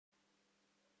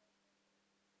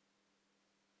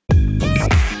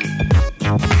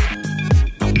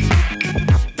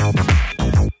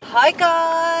Hi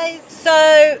guys!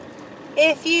 So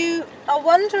if you are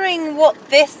wondering what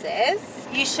this is,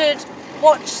 you should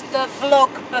watch the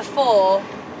vlog before,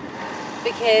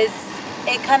 because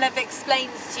it kind of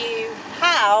explains to you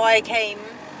how I came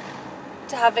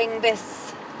to having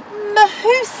this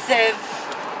massive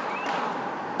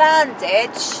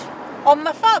bandage on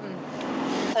my thumb.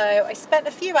 So I spent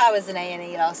a few hours in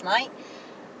A&E last night,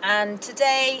 and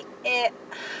today it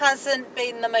hasn't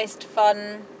been the most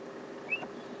fun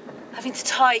having to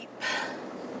type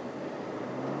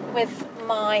with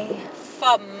my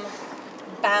thumb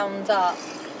bound up.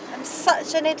 I'm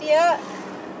such an idiot,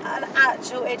 an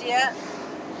actual idiot.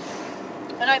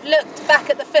 When I've looked back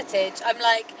at the footage, I'm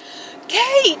like,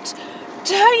 Kate,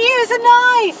 don't use a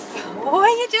knife! What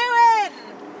are you doing?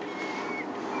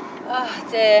 Oh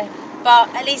dear.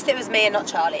 But at least it was me and not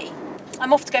Charlie.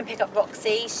 I'm off to go and pick up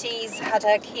Roxy. She's had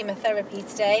her chemotherapy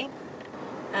today.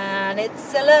 And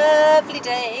it's a lovely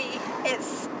day.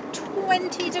 It's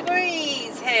 20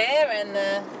 degrees here in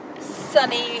the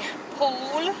sunny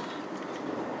pool.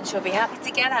 And she'll be happy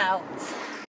to get out.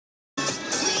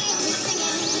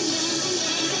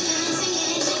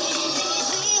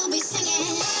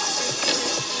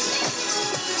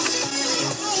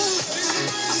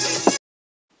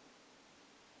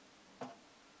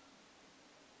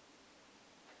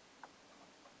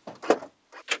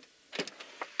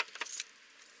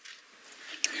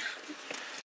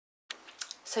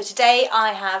 So today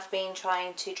I have been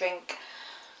trying to drink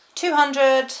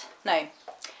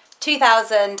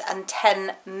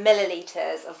 2010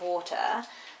 millilitres of water.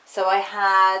 So I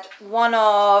had one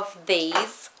of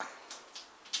these.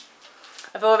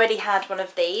 I've already had one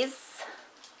of these,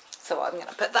 so I'm going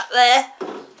to put that there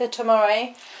for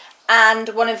tomorrow. And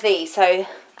one of these. So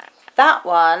that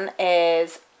one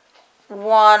is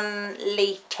 1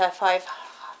 litre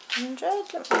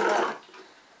 500. Let me look.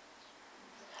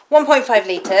 1.5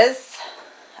 litres,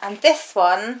 and this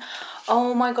one,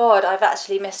 oh my god, I've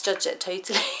actually misjudged it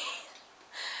totally.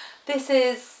 This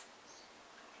is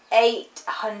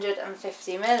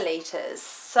 850 millilitres,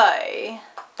 so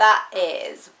that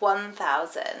is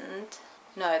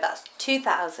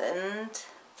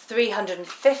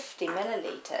 2,350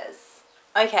 millilitres.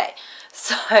 Okay,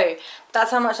 so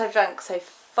that's how much I've drunk so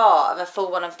far of a full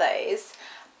one of those.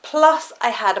 Plus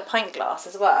I had a pint glass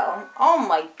as well. Oh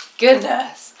my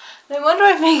goodness. No wonder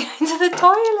I've been going to the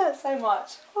toilet so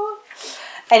much. Oh.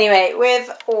 Anyway,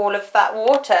 with all of that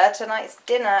water, tonight's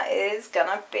dinner is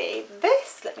gonna be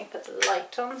this. Let me put the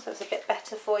light on so it's a bit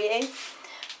better for you.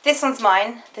 This one's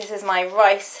mine. This is my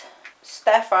rice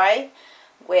stir fry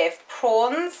with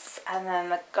prawns, and then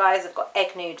the guys have got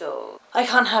egg noodles. I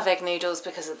can't have egg noodles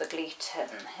because of the gluten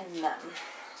in them.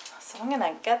 So I'm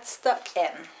gonna get stuck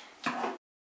in.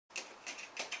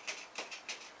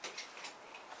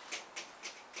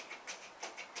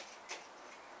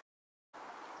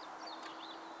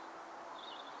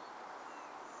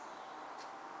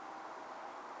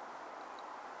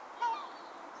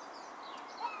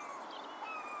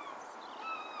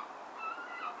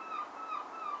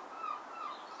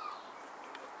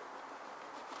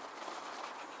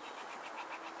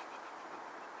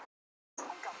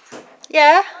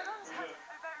 Yeah?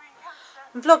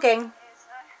 I'm vlogging.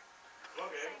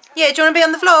 Yeah, do you want to be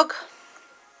on the vlog?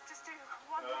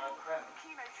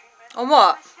 On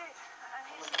what?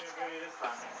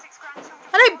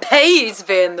 I don't pay you to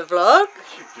be in the vlog.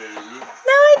 You do. No,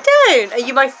 I don't. Are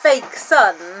you my fake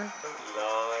son? Don't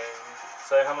lie.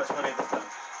 So how much money this time?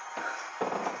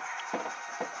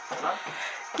 Huh?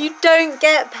 You don't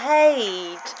get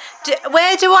paid.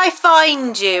 Where do I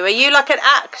find you? Are you like an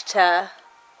actor?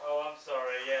 Oh, I'm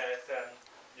sorry. Yeah, it's,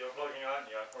 you're vlogging, aren't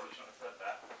you? I probably shouldn't have said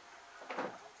that.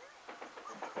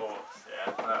 Of course,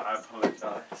 yeah. No, I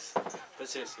apologise. But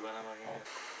seriously, when am I going to...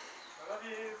 I love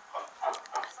you.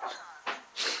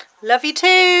 Love you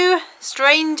too,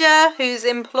 stranger who's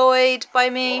employed by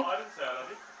me. Well, I didn't say I love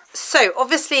you. So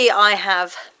obviously I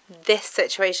have this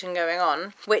situation going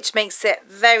on, which makes it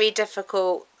very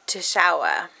difficult to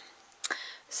shower.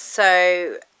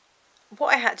 So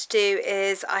what I had to do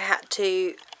is I had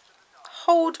to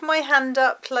hold my hand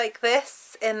up like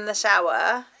this in the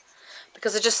shower,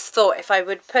 because I just thought if I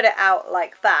would put it out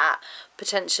like that,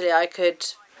 potentially I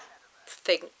could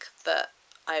think that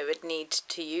I would need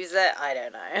to use it. I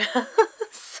don't know.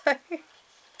 So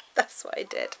that's what I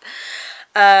did.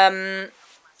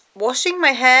 Washing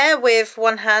my hair with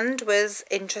one hand was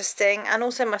interesting, and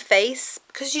also my face,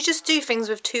 because you just do things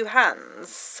with two hands.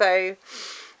 So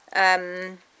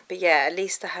but yeah, at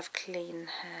least I have clean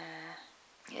hair.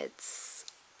 It's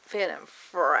feeling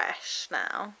fresh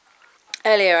now.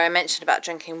 Earlier I mentioned about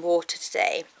drinking water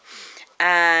today,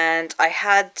 and I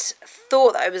had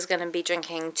thought that I was going to be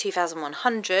drinking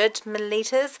 2,100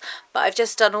 millilitres, but I've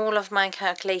just done all of my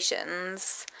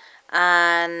calculations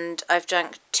and I've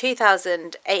drank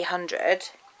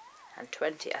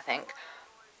 2,820, I think.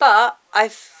 But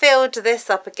I've filled this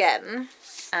up again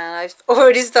and I've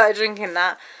already started drinking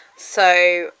that,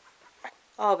 so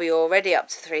I'll be already up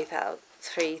to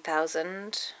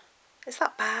 3,000. Is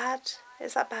that bad?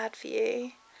 Is that bad for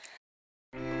you?